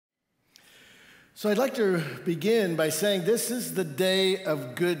So I'd like to begin by saying this is the day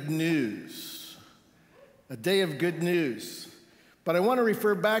of good news, a day of good news. But I want to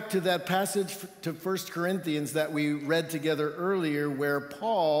refer back to that passage to 1 Corinthians that we read together earlier, where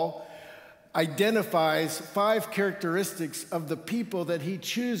Paul identifies 5 characteristics of the people that he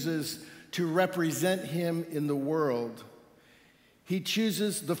chooses to represent him in the world. He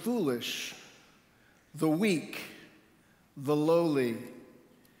chooses the foolish, the weak, the lowly,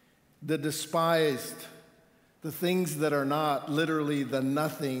 the despised, the things that are not, literally the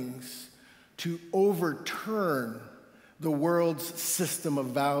nothings, to overturn the world's system of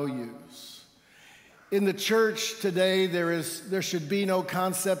values. In the church today, there should be no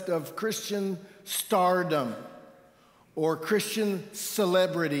concept of Christian stardom or Christian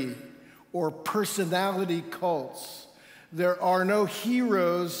celebrity or personality cults. There are no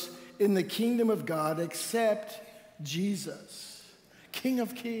heroes in the kingdom of God except Jesus, King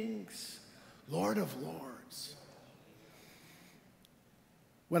of Kings, Lord of Lords.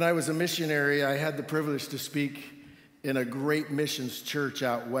 When I was a missionary, I had the privilege to speak in a great missions church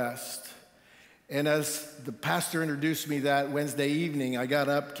out west. And as the pastor introduced me that Wednesday evening, I got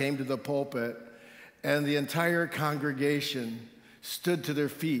up, came to the pulpit, and the entire congregation stood to their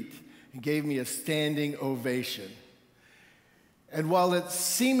feet and gave me a standing ovation. And while it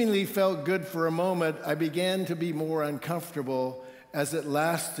seemingly felt good for a moment, I began to be more uncomfortable as it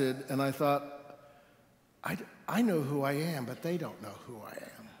lasted, and I thought, I know who I am, but they don't know who I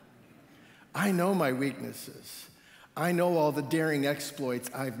am. I know my weaknesses. I know all the daring exploits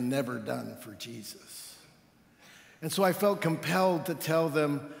I've never done for Jesus. And so I felt compelled to tell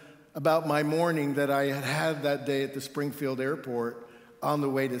them about my morning that I had had that day at the Springfield airport on the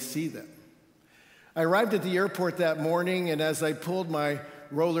way to see them. I arrived at the airport that morning, and as I pulled my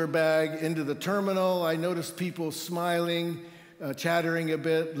roller bag into the terminal, I noticed people smiling, chattering a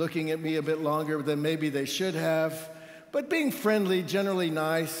bit, looking at me a bit longer than maybe they should have, but being friendly, generally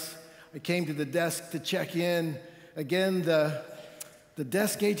nice. I came to the desk to check in. Again, the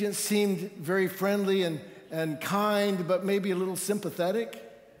desk agent seemed very friendly and kind, but maybe a little sympathetic.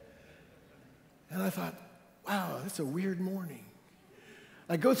 And I thought, wow, that's a weird morning.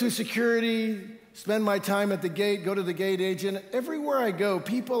 I go through security, spend my time at the gate, go to the gate agent. Everywhere I go,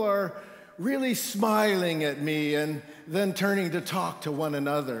 people are really smiling at me and then turning to talk to one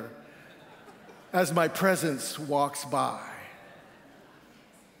another as my presence walks by.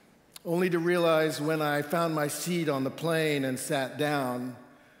 Only to realize when I found my seat on the plane and sat down,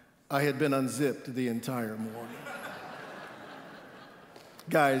 I had been unzipped the entire morning.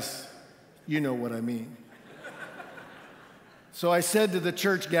 Guys, you know what I mean. So I said to the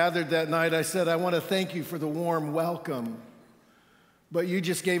church gathered that night, I said, I want to thank you for the warm welcome, but you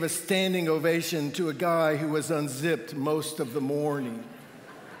just gave a standing ovation to a guy who was unzipped most of the morning.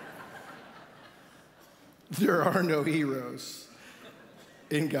 There are no heroes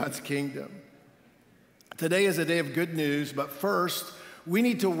in God's kingdom. Today is a day of good news, but first, we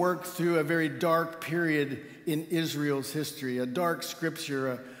need to work through a very dark period in Israel's history, a dark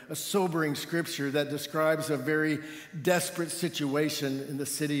scripture, a sobering scripture that describes a very desperate situation in the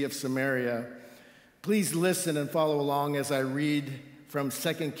city of Samaria. Please listen and follow along as I read from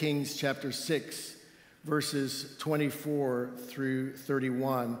 2 Kings chapter 6, verses 24 through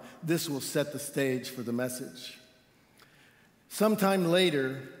 31. This will set the stage for the message. Sometime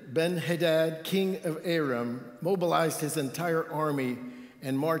later, Ben-Hadad, king of Aram, mobilized his entire army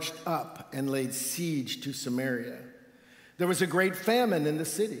and marched up and laid siege to Samaria. There was a great famine in the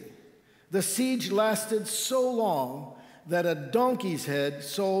city. The siege lasted so long that a donkey's head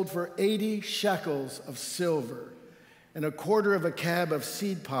sold for 80 shekels of silver and a quarter of a cab of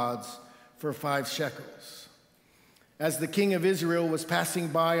seed pods for 5 shekels. As the king of Israel was passing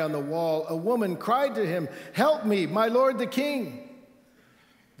by on the wall, a woman cried to him, "Help me, my lord the king."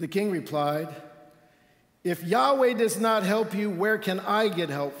 The king replied, "If Yahweh does not help you, where can I get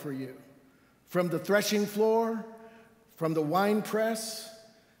help for you? From the threshing floor? From the winepress?"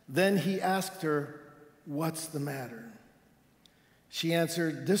 Then he asked her, "What's the matter?" She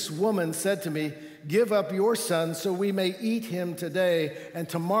answered, "This woman said to me, 'Give up your son so we may eat him today, and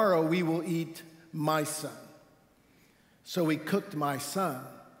tomorrow we will eat my son.' So we cooked my son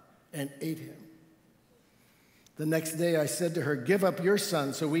and ate him. The next day I said to her, 'Give up your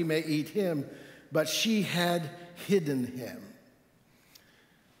son so we may eat him,' but she had hidden him."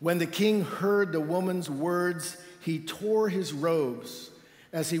 When the king heard the woman's words, he tore his robes.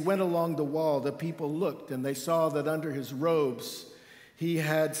 As he went along the wall, the people looked, and they saw that under his robes he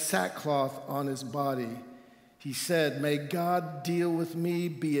had sackcloth on his body. He said, "May God deal with me,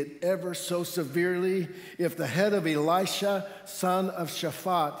 be it ever so severely, if the head of Elisha, son of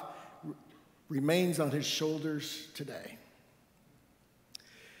Shaphat, remains on his shoulders today.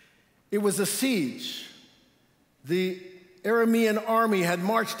 It was a siege. The Aramean army had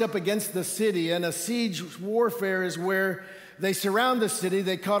marched up against the city, and a siege warfare is where they surround the city,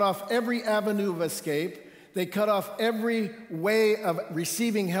 they cut off every avenue of escape, they cut off every way of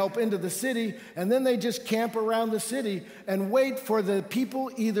receiving help into the city, and then they just camp around the city and wait for the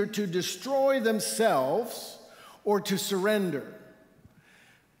people either to destroy themselves or to surrender.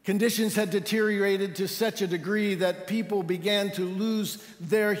 Conditions had deteriorated to such a degree that people began to lose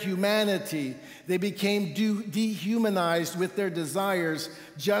their humanity. They became dehumanized with their desires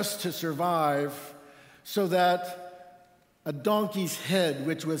just to survive, so that a donkey's head,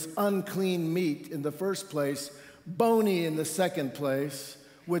 which was unclean meat in the first place, bony in the second place,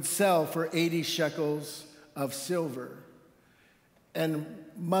 would sell for 80 shekels of silver. And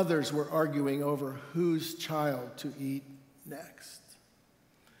mothers were arguing over whose child to eat next.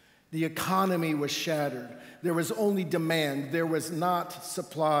 The economy was shattered. There was only demand. There was not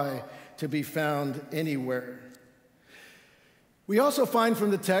supply to be found anywhere. We also find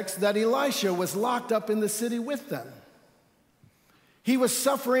from the text that Elisha was locked up in the city with them. He was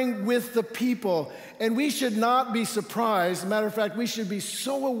suffering with the people, and we should not be surprised. Matter of fact, we should be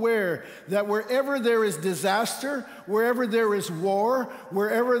so aware that wherever there is disaster, wherever there is war,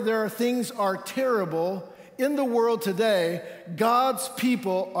 wherever there are things are terrible, in the world today, God's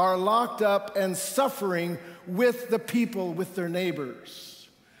people are locked up and suffering with the people, with their neighbors.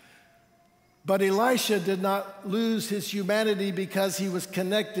 But Elisha did not lose his humanity because he was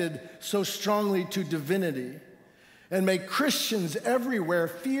connected so strongly to divinity. And may Christians everywhere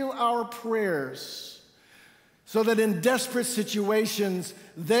feel our prayers so that in desperate situations,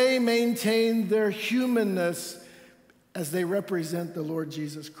 they maintain their humanness as they represent the Lord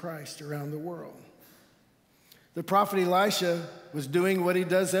Jesus Christ around the world. The prophet Elisha was doing what he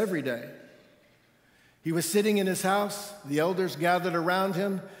does every day. He was sitting in his house, the elders gathered around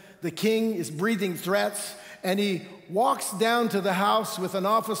him, the king is breathing threats, and he walks down to the house with an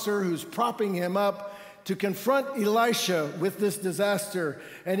officer who's propping him up to confront Elisha with this disaster.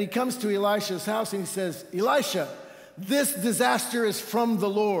 And he comes to Elisha's house and he says, "Elisha, this disaster is from the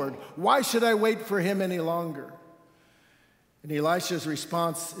Lord. Why should I wait for him any longer?" And Elisha's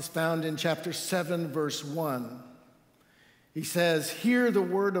response is found in chapter 7, verse 1. He says, "Hear the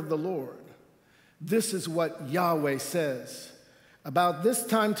word of the Lord. This is what Yahweh says. About this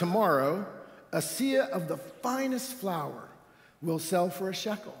time tomorrow, a seah of the finest flour will sell for a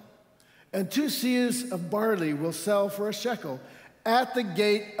shekel, and 2 seahs of barley will sell for a shekel at the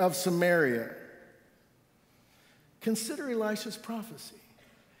gate of Samaria." Consider Elisha's prophecy.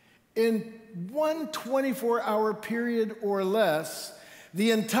 In one 24-hour period or less,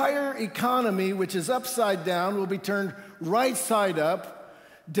 the entire economy, which is upside down, will be turned right side up.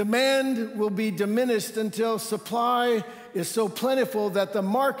 Demand will be diminished until supply is so plentiful that the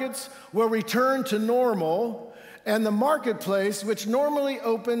markets will return to normal, and the marketplace, which normally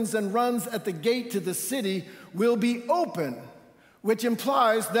opens and runs at the gate to the city, will be open, which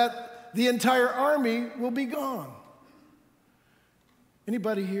implies that the entire army will be gone.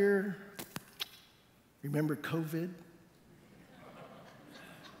 Anybody here remember COVID?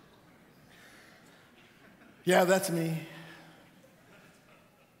 Yeah, that's me.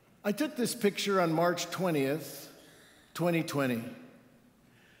 I took this picture on March 20th, 2020.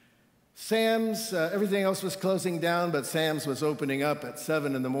 Sam's, everything else was closing down, but Sam's was opening up at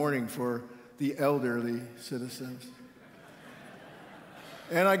 7 in the morning for the elderly citizens.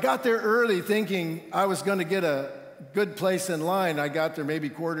 And I got there early thinking I was going to get a good place in line. I got there maybe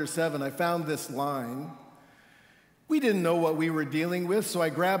 6:45. I found this line. We didn't know what we were dealing with, so I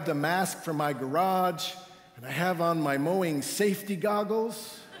grabbed a mask from my garage, and I have on my mowing safety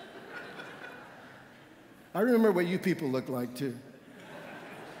goggles. I remember what you people look like, too.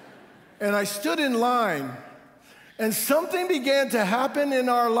 And I stood in line, and something began to happen in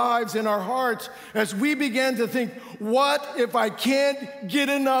our lives, in our hearts, as we began to think, what if I can't get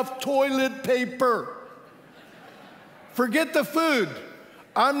enough toilet paper? Forget the food.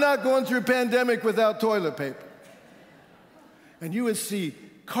 I'm not going through a pandemic without toilet paper. And you would see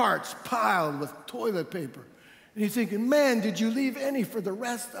carts piled with toilet paper. And you're thinking, man, did you leave any for the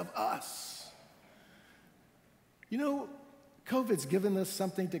rest of us? You know, COVID's given us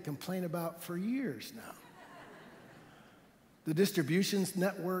something to complain about for years now. The distributions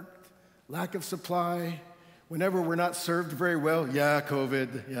network, lack of supply, whenever we're not served very well,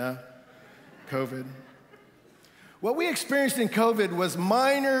 COVID. What we experienced in COVID was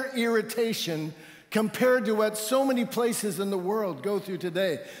minor irritation compared to what so many places in the world go through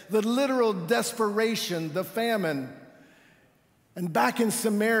today. The literal desperation, the famine. And back in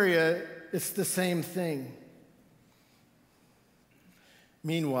Samaria, it's the same thing.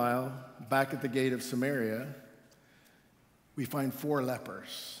 Meanwhile, back at the gate of Samaria, we find 4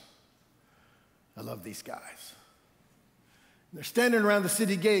 lepers. I love these guys. They're standing around the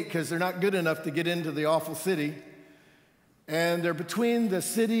city gate because they're not good enough to get into the awful city. And they're between the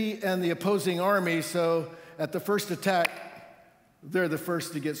city and the opposing army, so at the first attack, they're the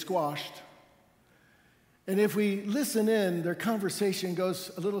first to get squashed. And if we listen in, their conversation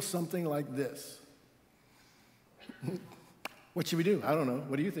goes a little something like this. What should we do? I don't know.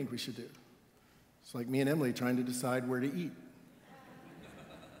 What do you think we should do? It's like me and Emily trying to decide where to eat.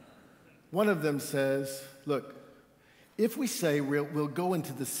 One of them says, look, if we say we'll go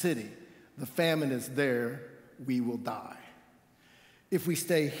into the city, the famine is there, we will die. If we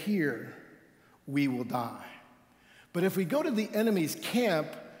stay here, we will die. But if we go to the enemy's camp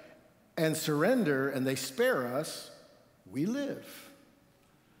and surrender and they spare us, we live.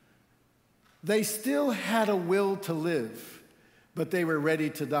 They still had a will to live, but they were ready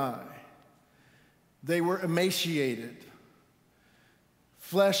to die. They were emaciated,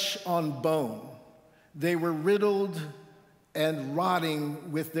 flesh on bone. They were riddled and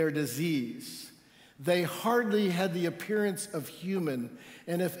rotting with their disease. They hardly had the appearance of human,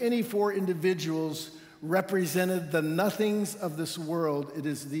 and if any 4 individuals represented the nothings of this world, it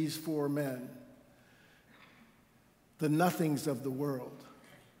is these 4 men. The nothings of the world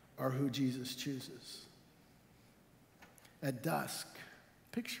are who Jesus chooses. At dusk,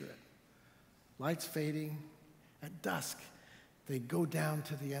 picture it, lights fading. At dusk, they go down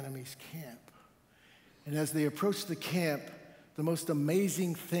to the enemy's camp. And as they approach the camp, the most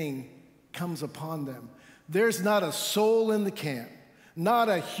amazing thing comes upon them. There's not a soul in the camp, not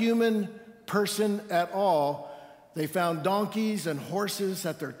a human person at all. They found donkeys and horses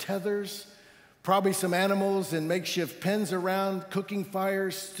at their tethers, probably some animals in makeshift pens around, cooking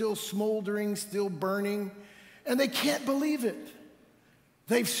fires, still smoldering, still burning, and they can't believe it.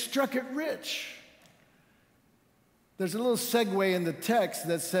 They've struck it rich. There's a little segue in the text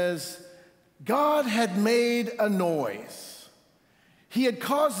that says, God had made a noise. He had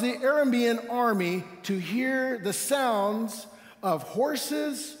caused the Aramean army to hear the sounds of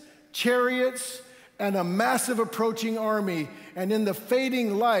horses, chariots, and a massive approaching army. And in the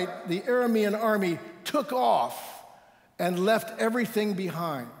fading light, the Aramean army took off and left everything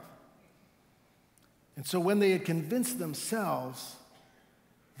behind. And so when they had convinced themselves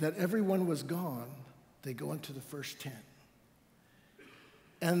that everyone was gone, they go into the first tent.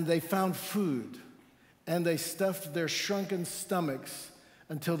 And they found food, and they stuffed their shrunken stomachs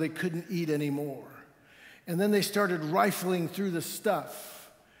until they couldn't eat anymore. And then they started rifling through the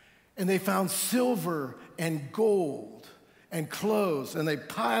stuff, and they found silver and gold and clothes, and they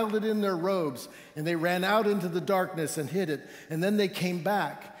piled it in their robes, and they ran out into the darkness and hid it. And then they came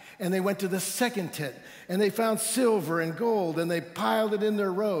back, and they went to the second tent, and they found silver and gold, and they piled it in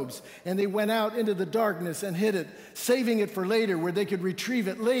their robes, and they went out into the darkness and hid it, saving it for later where they could retrieve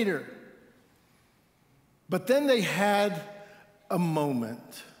it later. But then they had a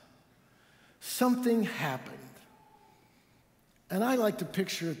moment. Something happened. And I like to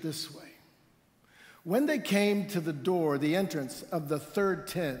picture it this way. When they came to the door, the entrance of the third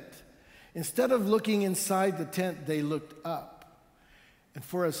tent, instead of looking inside the tent, they looked up. And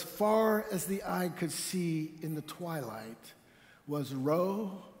for as far as the eye could see in the twilight was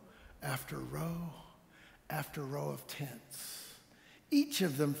row after row after row of tents, each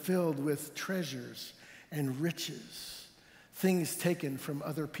of them filled with treasures and riches, things taken from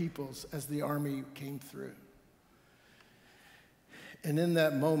other peoples as the army came through. And in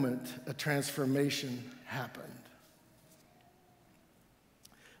that moment, a transformation happened.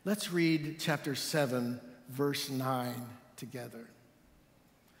 Let's read chapter 7, verse 9 together.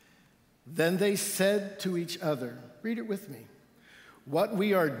 Then they said to each other, read it with me, "What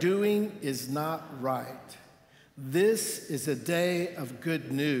we are doing is not right. This is a day of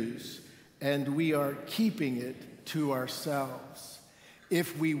good news, and we are keeping it to ourselves.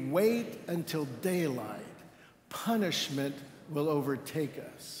 If we wait until daylight, punishment will overtake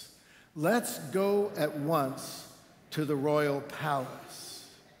us. Let's go at once to the royal palace."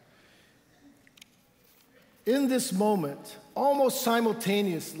 In this moment, almost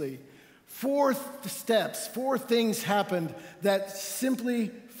simultaneously, four things happened that simply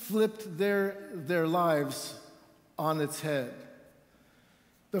flipped their lives on its head.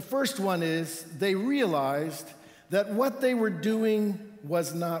 The first one is they realized that what they were doing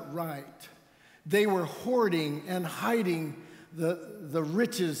was not right. They were hoarding and hiding the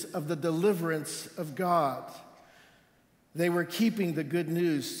riches of the deliverance of God. They were keeping the good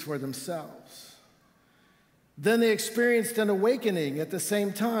news for themselves. Then they experienced an awakening at the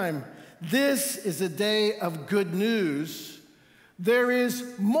same time. This is a day of good news. There is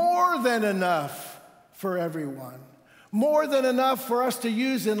more than enough for everyone. More than enough for us to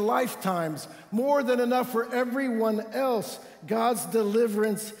use in lifetimes. More than enough for everyone else. God's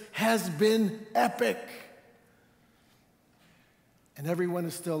deliverance has been epic. And everyone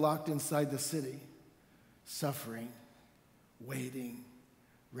is still locked inside the city, suffering, waiting,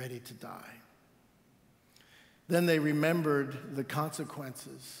 ready to die. Then they remembered the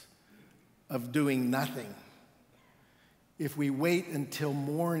consequences of doing nothing. If we wait until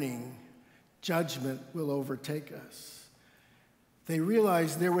morning, judgment will overtake us. They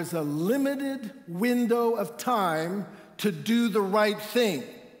realized there was a limited window of time to do the right thing.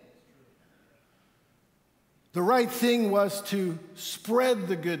 The right thing was to spread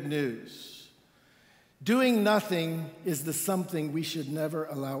the good news. Doing nothing is the something we should never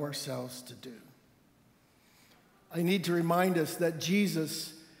allow ourselves to do. I need to remind us that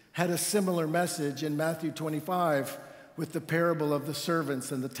Jesus had a similar message in Matthew 25 with the parable of the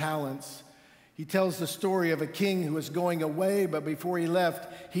servants and the talents. He tells the story of a king who was going away, but before he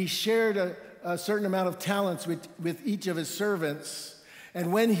left, he shared a certain amount of talents with each of his servants.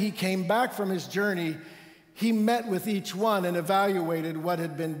 And when he came back from his journey, he met with each one and evaluated what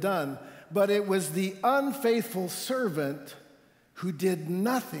had been done. But it was the unfaithful servant who did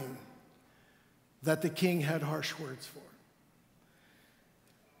nothing that the king had harsh words for.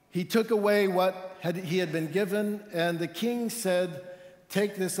 He took away what he had been given, and the king said,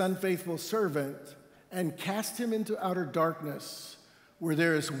 "Take this unfaithful servant and cast him into outer darkness, where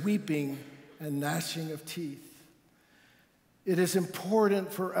there is weeping and gnashing of teeth." It is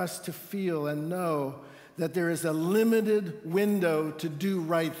important for us to feel and know that there is a limited window to do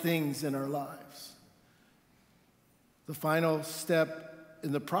right things in our lives. The final step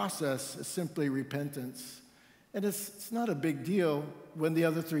in the process is simply repentance. And it's not a big deal when the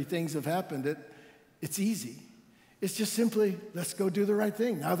other three things have happened. It's easy. It's just simply, let's go do the right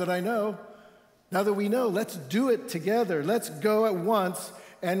thing. Now that we know, let's do it together. Let's go at once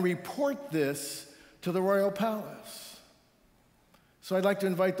and report this to the royal palace. So I'd like to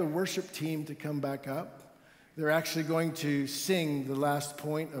invite the worship team to come back up. They're actually going to sing the last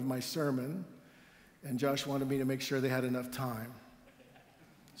point of my sermon. And Josh wanted me to make sure they had enough time.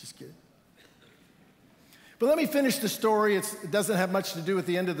 Just kidding. But let me finish the story. It doesn't have much to do with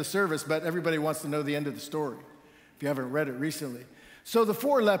the end of the service, but everybody wants to know the end of the story, if you haven't read it recently. So the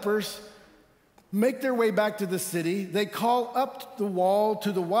 4 lepers make their way back to the city. They call up the wall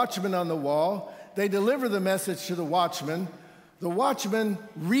to the watchman on the wall. They deliver the message to the watchman. The watchman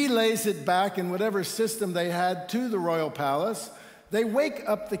relays it back in whatever system they had to the royal palace. They wake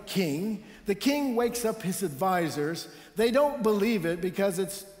up the king. The king wakes up his advisors. They don't believe it because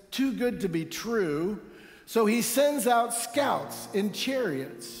it's too good to be true. So he sends out scouts in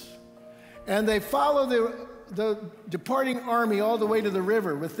chariots. And they follow the departing army all the way to the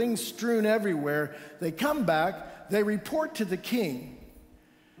river with things strewn everywhere. They come back. They report to the king.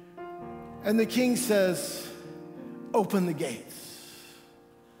 And the king says, "Open the gates."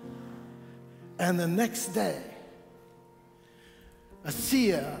 And the next day, a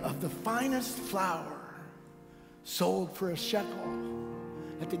seah of the finest flour sold for a shekel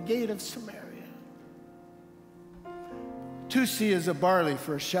at the gate of Samaria. 2 seahs of barley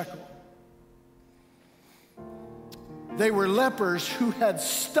for a shekel. They were lepers who had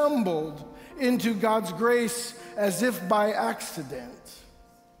stumbled into God's grace as if by accident.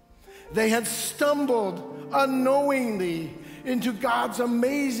 They had stumbled unknowingly into God's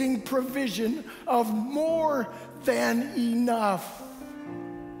amazing provision of more than enough.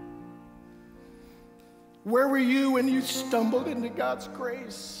 Where were you when you stumbled into God's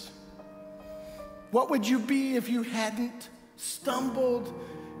grace? What would you be if you hadn't stumbled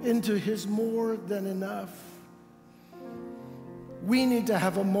into His more than enough? We need to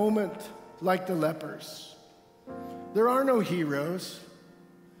have a moment like the lepers. There are no heroes.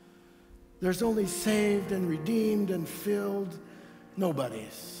 There's only saved and redeemed and filled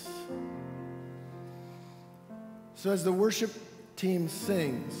nobodies. So as the worship team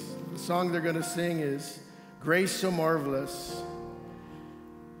sings, the song they're going to sing is "Grace So Marvelous."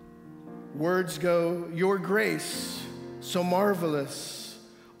 Words go, "Your grace so marvelous,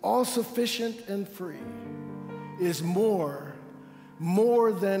 all sufficient and free, is more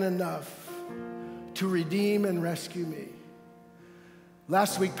than enough to redeem and rescue me."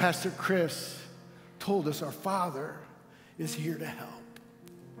 Last week, Pastor Chris told us our Father is here to help,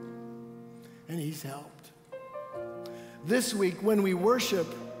 and He's helped. This week, when we worship,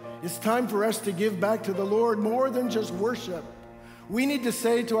 it's time for us to give back to the Lord more than just worship. We need to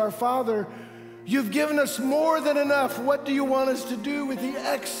say to our Father, You've given us more than enough. What do you want us to do with the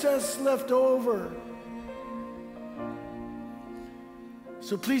excess left over?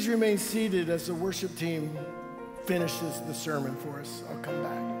 So please remain seated as the worship team finishes the sermon for us. I'll come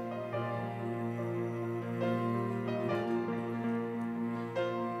back.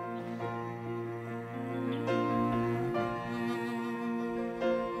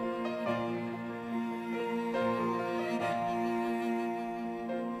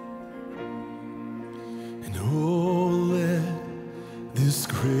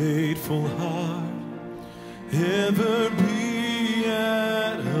 Grateful heart ever be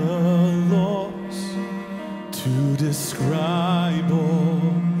at a loss to describe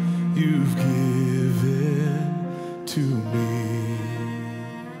all you've given to me,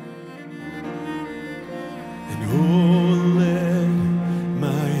 and oh, let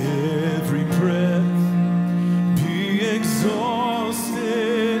my every breath be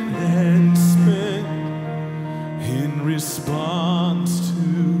exhausted and spent in response to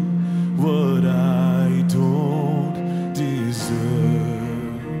what I don't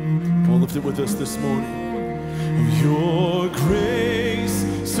deserve. Come on, lift it with us this morning. Your grace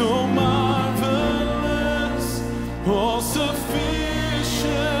so marvelous, all sufficient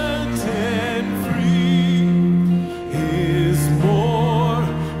and free, is more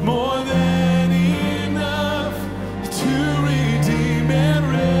than enough to redeem and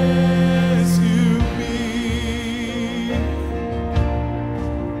rescue me.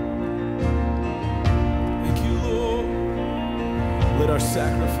 Let our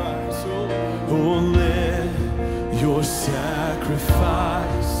sacrifice, oh, let your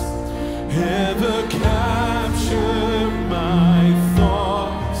sacrifice ever capture my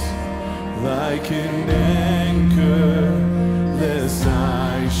thoughts like an anchor, lest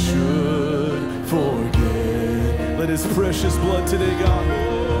I should forget. Let his precious blood today, God,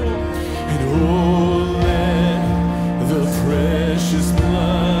 and oh, let the precious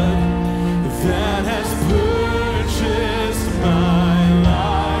blood that has purchased my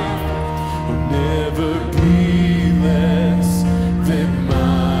life will never be less than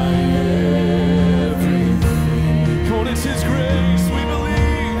my everything. Come on, it's his grace we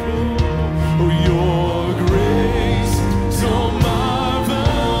believe. Oh, your grace so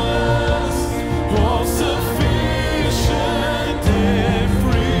marvelous, all sufficient and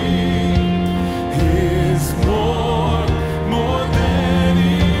free, is more than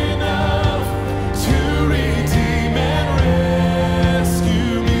enough to redeem and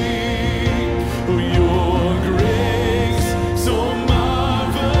rescue me. Oh, your grace so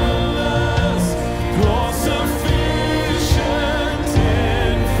marvelous, all sufficient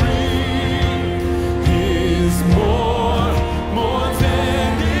and free, is more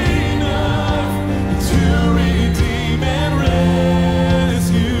than enough to redeem and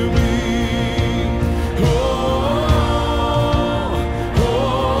rescue me. Oh,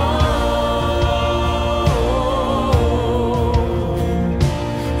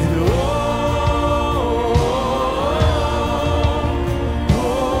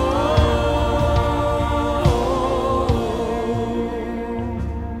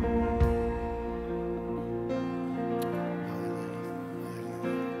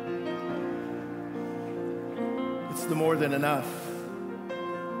 It's the more than enough.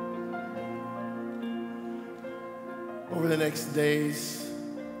 Over the next days,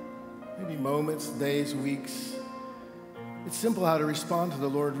 maybe moments, days, weeks, it's simple how to respond to the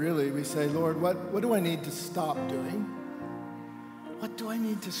Lord, really. We say, Lord, what do I need to stop doing? What do I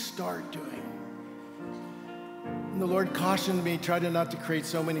need to start doing? And the Lord cautioned me, try not to create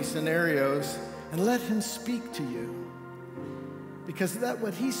so many scenarios, and let him speak to you. Because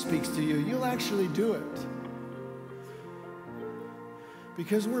what he speaks to you, you'll actually do it.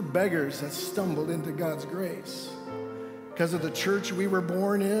 Because we're beggars that stumbled into God's grace. Because of the church we were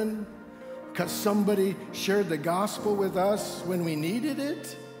born in, because somebody shared the gospel with us when we needed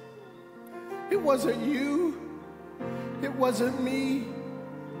it. It wasn't you. It wasn't me.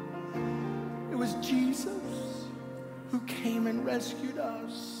 It was Jesus who came and rescued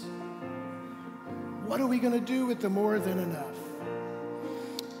us. What are we going to do with the more than enough?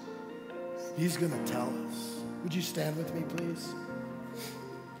 He's going to tell us. Would you stand with me, please?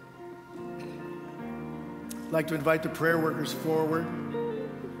 I'd like to invite the prayer workers forward.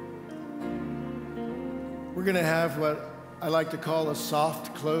 We're going to have what I like to call a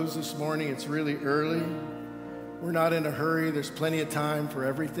soft close this morning. It's really early. We're not in a hurry. There's plenty of time for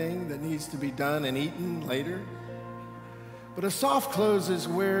everything that needs to be done and eaten later. But a soft close is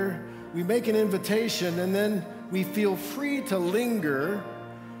where we make an invitation and then we feel free to linger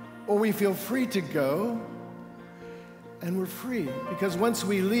or we feel free to go, and we're free. Because once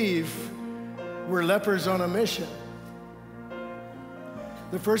we leave, We're lepers on a mission.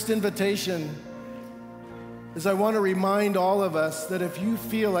 The first invitation is I want to remind all of us that if you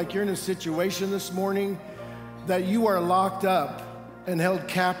feel like you're in a situation this morning that you are locked up and held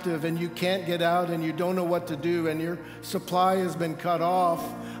captive and you can't get out and you don't know what to do and your supply has been cut off,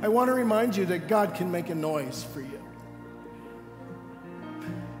 I want to remind you that God can make a noise for you.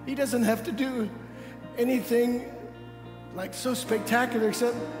 He doesn't have to do anything like so spectacular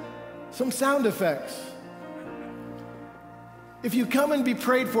except some sound effects. If you come and be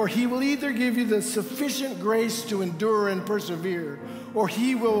prayed for, he will either give you the sufficient grace to endure and persevere, or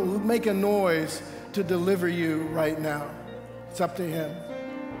he will make a noise to deliver you right now. It's up to him.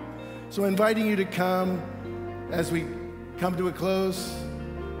 So inviting you to come as we come to a close.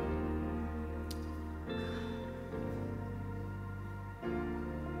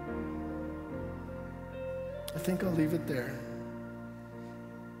 I think I'll leave it there.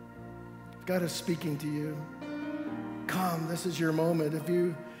 If God is speaking to you, come, this is your moment. If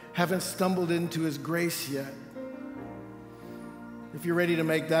you haven't stumbled into his grace yet, if you're ready to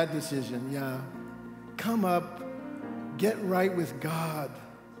make that decision, come up, get right with God.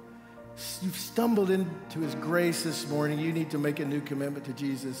 You've stumbled into his grace this morning. You need to make a new commitment to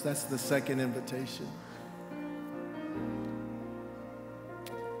Jesus. That's the second invitation.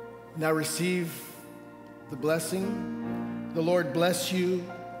 Now receive the blessing. The Lord bless you,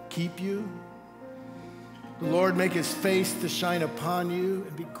 keep you. The Lord make his face to shine upon you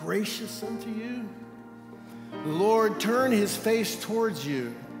and be gracious unto you. The Lord turn his face towards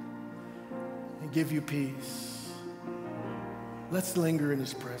you and give you peace. Let's linger in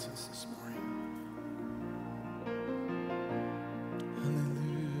his presence this morning.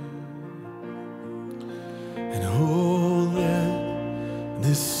 Hallelujah. And oh, let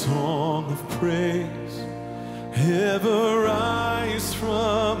this song of praise ever rise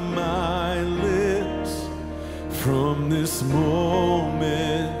from my lips, from this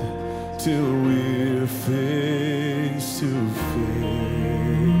moment till we're face to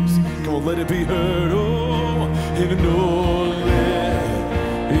face. Come on, let it be heard, oh, and oh,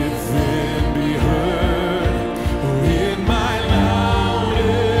 let it then be heard, oh, in my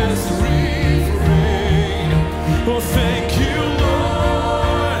loudest refrain. Oh, thank you,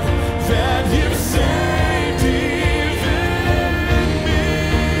 Lord, that you've saved even me.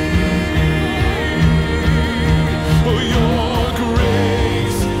 Oh, your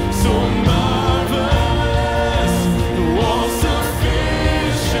grace so marvelous, all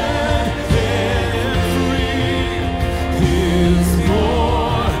sufficient and free, is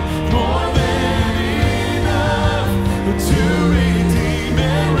more than enough to redeem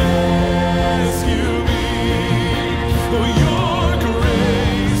and rescue me. Oh, your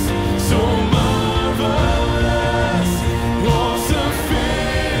grace so marvelous, all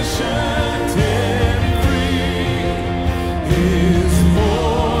sufficient and free, is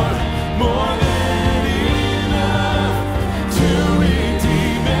more than enough to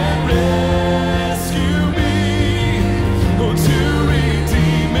redeem and rescue me. Oh, to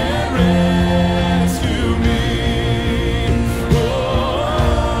redeem and rescue me. Oh,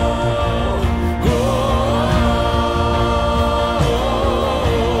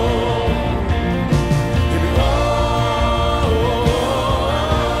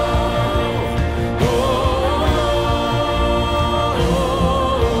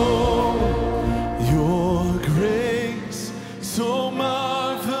 your grace so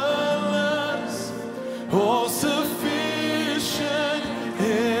marvelous, all sufficient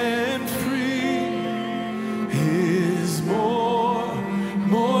and free, is more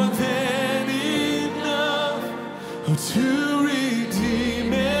than enough to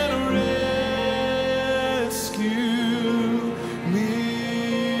redeem and rescue me.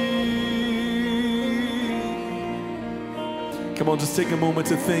 Come on, just take a moment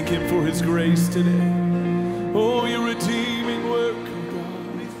to thank him for his grace today. Oh, your redeeming work, oh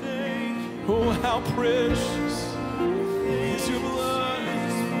God, we thank you. Oh, how precious is your blood,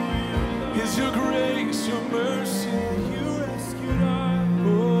 is your grace, your mercy. You rescued us.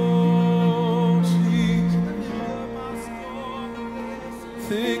 Oh, Jesus.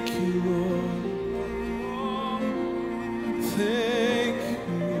 Thank you, Lord. Thank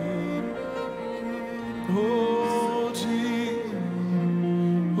you. Oh, Jesus.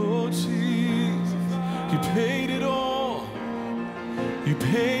 Oh, Jesus. You paid it all. You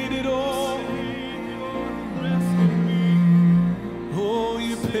paid it all. Oh,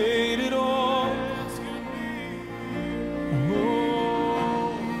 you paid it all.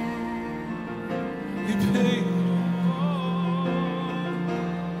 Oh, you paid it all.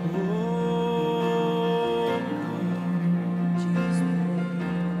 Oh,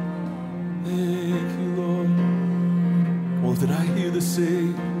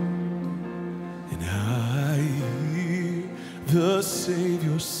 And I hear the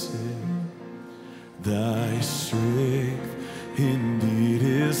Savior say, thy strength indeed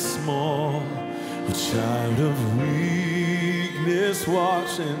is small. A child of weakness,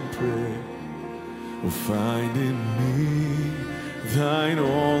 watch and pray, will find in me thine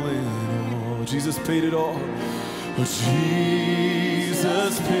all in all. Jesus paid it all. Oh,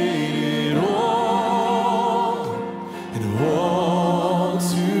 Jesus paid it all, and all to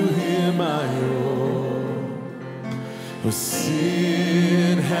him I owe. Oh,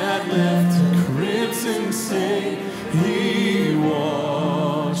 sin had left a crimson stain, he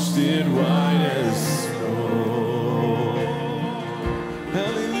washed it white as snow.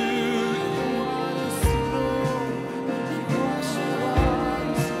 Hallelujah.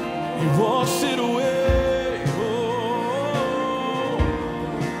 He washed it away. Oh.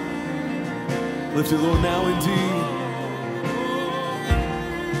 Lift it, Lord, now indeed.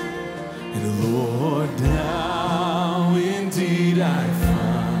 And Lord, now indeed I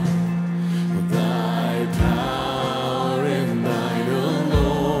find thy power and thine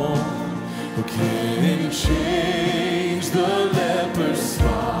alone, who can change the leper's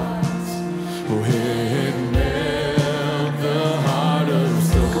spots, who can melt the heart of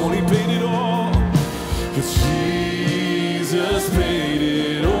stone. Come on, he paid it all. 'Cause Jesus paid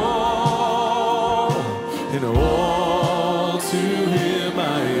it all, and all to him I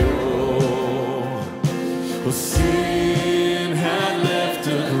owe. Well, sin had left a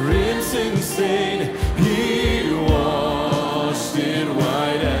crimson stain, he washed it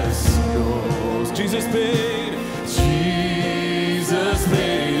white as snow. Jesus paid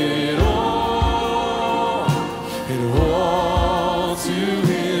it all, and all to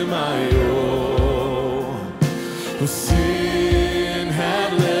him I owe. Well, sin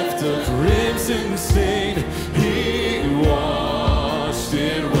had left a crimson stain, he washed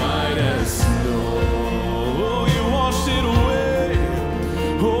it white as snow. Oh, you washed it away.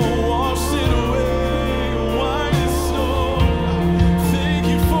 Oh, washed it away, white as snow. Thank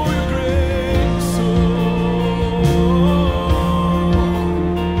you for your grace. Oh,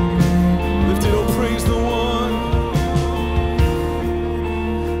 lift it up, praise the one.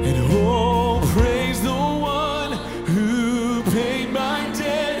 And oh, praise the one who paid my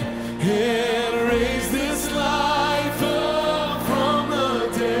debt and raised this life up from the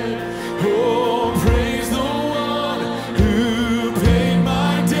dead. Oh, praise the one who paid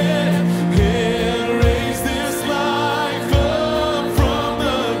my debt and raised this life up from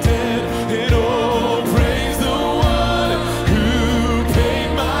the dead. And oh, praise the one who paid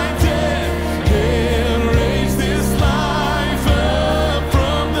my debt and raised this life up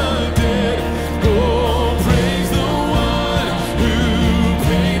from the dead. Oh, praise the one who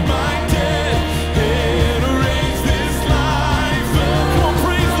paid my debt and raised this life up. Come on,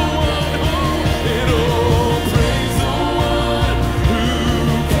 praise the one. And oh, praise the one who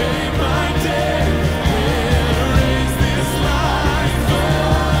paid my debt and raised this life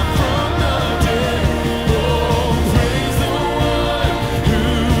up from the dead. Oh, praise the one who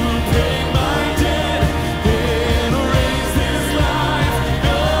paid my debt and raised this life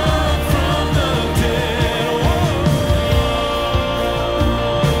up from the dead. Oh,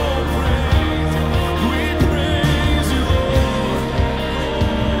 we praise you, Lord.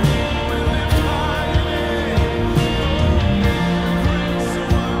 We lift high your name.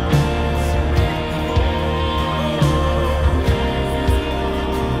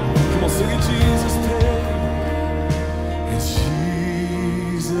 Come on, sing it, Jesus paid. And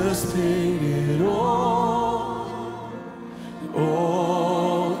Jesus paid it all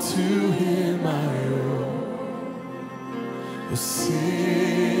to him I owe. The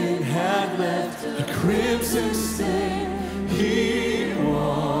sin had left a crimson stain, he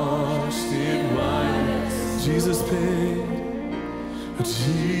washed it white. Jesus paid.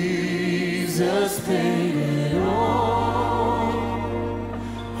 Jesus paid it all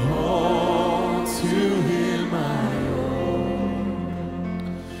to him I owe.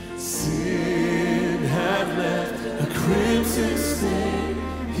 Sin had left a crimson stain,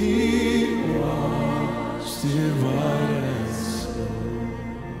 he washed it white.